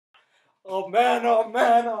Oh man, oh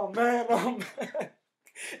man, oh man, oh man.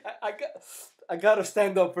 I got I gotta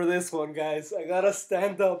stand up for this one, guys. I gotta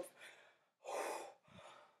stand up.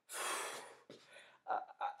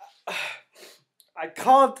 I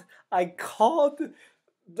called I called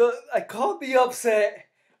the upset,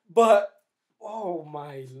 but oh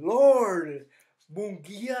my lord,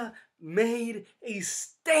 Munguia made a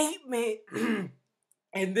statement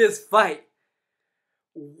in this fight.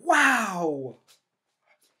 Wow.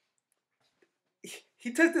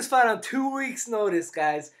 He took this fight on 2 weeks' notice,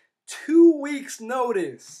 guys. 2 weeks'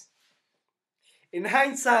 notice. In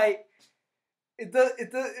hindsight, it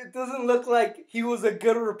doesn't look like he was a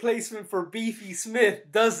good replacement for Beefy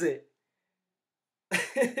Smith, does it?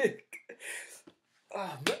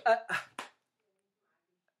 Oh,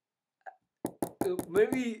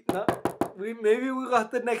 maybe not. Maybe we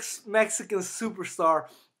got the next Mexican superstar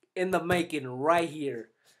in the making right here.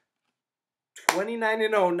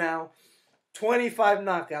 29-0 now. 25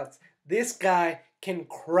 knockouts. This guy can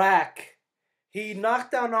crack. He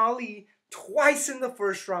knocked down Ali twice in the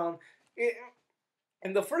first round.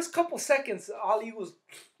 In the first couple seconds, Ali was,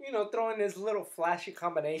 throwing his little flashy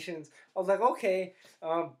combinations. I was like, okay.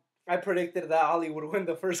 I predicted that Ali would win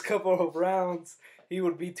the first couple of rounds. He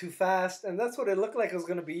would be too fast, and that's what it looked like it was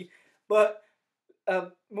going to be. But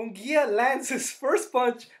Munguia lands his first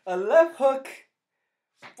punch, a left hook.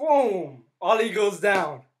 Boom! Ali goes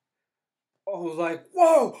down. I was like,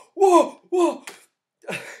 whoa, whoa, whoa.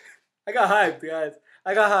 I got hyped, guys.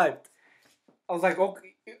 I got hyped. I was like,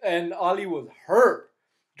 okay. And Ali was hurt.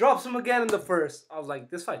 Drops him again in the first. I was like,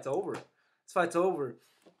 this fight's over. This fight's over.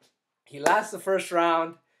 He lasts the first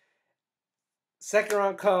round. Second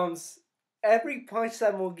round comes. Every punch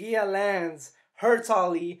that Munguia lands hurts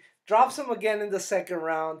Ali. Drops him again in the second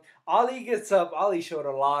round. Ali gets up. Ali showed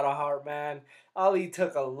a lot of heart, man. Ali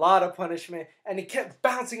took a lot of punishment, and he kept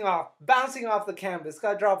bouncing off the canvas.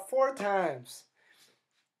 Got dropped 4 times.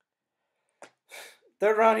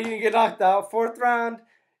 Third round, he didn't get knocked out. Fourth round,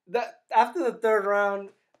 after the third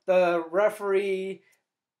round, the referee,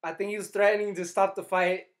 I think he was threatening to stop the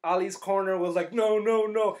fight. Ali's corner was like, no, no,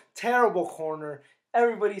 no. Terrible corner.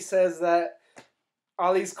 Everybody says that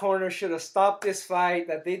Ali's corner should have stopped this fight,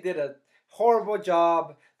 that they did a horrible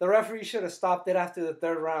job. The referee should have stopped it after the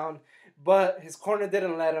third round, but his corner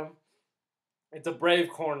didn't let him. It's a brave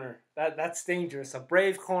corner. That's dangerous. A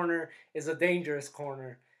brave corner is a dangerous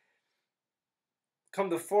corner. Come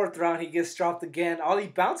the fourth round, he gets dropped again. Ali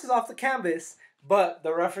bounces off the canvas, but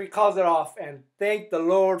the referee calls it off, and thank the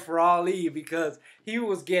Lord for Ali, because he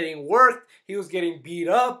was getting worked. He was getting beat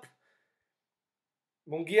up.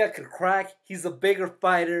 Munguia could crack. He's a bigger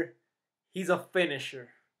fighter. He's a finisher.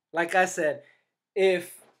 Like I said,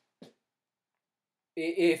 if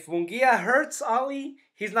Munguia hurts Ali,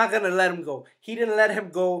 he's not going to let him go. He didn't let him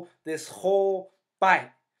go this whole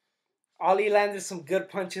fight. Ali landed some good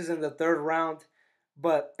punches in the third round,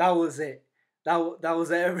 but that was it. That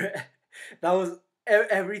was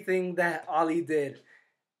everything that Ali did.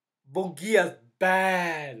 Munguia's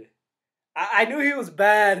bad. I knew he was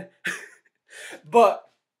bad, but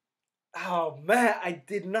oh man, I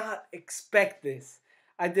did not expect this.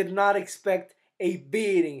 I did not expect a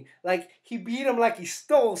beating. Like, he beat him like he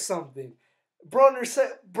stole something.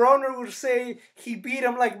 Broner would say he beat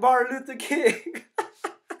him like Martin Luther King.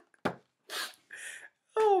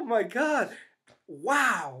 Oh my God.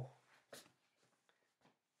 Wow.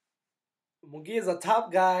 Munguia is a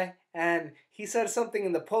top guy, and he said something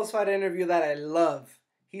in the post-fight interview that I love.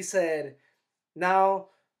 He said, now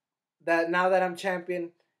that I'm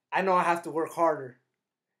champion, I know I have to work harder.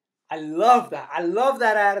 I love that. I love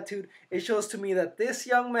that attitude. It shows to me that this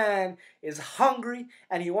young man is hungry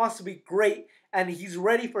and he wants to be great, and he's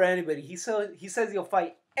ready for anybody. He says he'll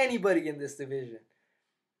fight anybody in this division.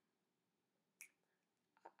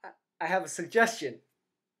 I have a suggestion.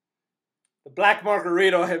 The Black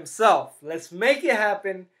Margarito himself. Let's make it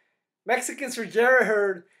happen. Mexicans for Jarrett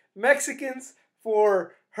Hurd. Mexicans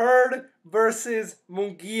for Hurd versus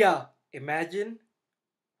Munguia. Imagine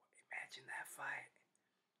that fight.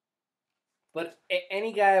 But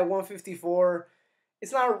any guy at 154,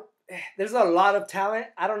 it's not. There's a lot of talent.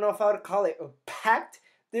 I don't know if I would call it a packed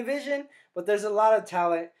division, but there's a lot of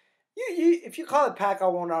talent. If you call it packed, I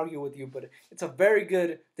won't argue with you, but it's a very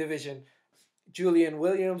good division. Julian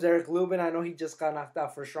Williams, Eric Lubin. I know he just got knocked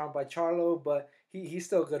out first round by Charlo, but he's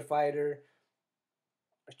still a good fighter.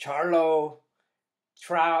 Charlo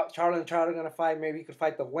and Trout are gonna fight. Maybe he could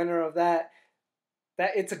fight the winner of that.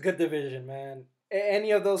 It's a good division, man.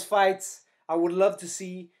 Any of those fights, I would love to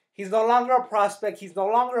see. He's no longer a prospect. He's no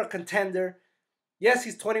longer a contender. Yes,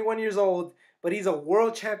 he's 21 years old, but he's a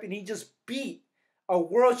world champion. He just beat a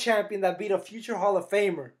world champion that beat a future Hall of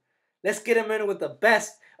Famer. Let's get him in with the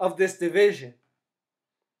best of this division.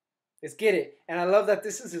 Let's get it. And I love that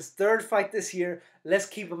this is his third fight this year. Let's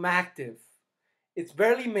keep him active. It's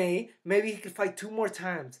barely May. Maybe he could fight 2 more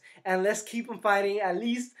times. And let's keep him fighting at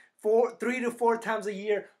least 3 to 4 times a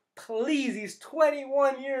year. Please, he's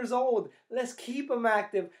 21 years old. Let's keep him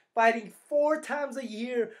active. Fighting 4 times a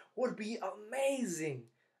year would be amazing.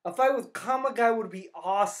 A fight with Kamagai would be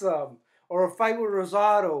awesome. Or a fight with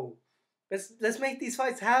Rosado. Let's make these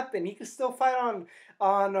fights happen. He could still fight on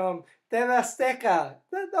TV Azteca.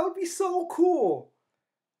 That would be so cool.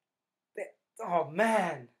 Oh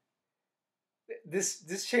man.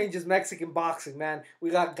 This changes Mexican boxing, man. We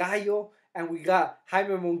got Gallo and we got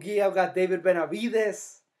Jaime Munguia, we got David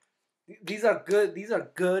Benavides. These are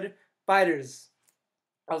good fighters.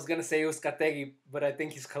 I was gonna say Uzcategui, but I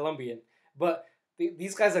think he's Colombian. But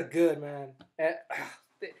these guys are good, man.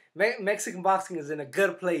 Mexican boxing is in a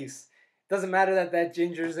good place. Doesn't matter that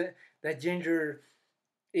ginger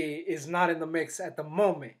is not in the mix at the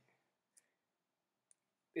moment.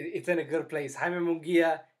 It's in a good place. Jaime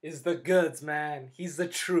Munguia is the goods, man. He's the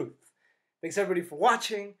truth. Thanks everybody for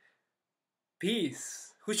watching.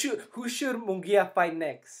 Peace. Who should Munguia fight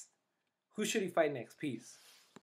next? Who should he fight next? Peace.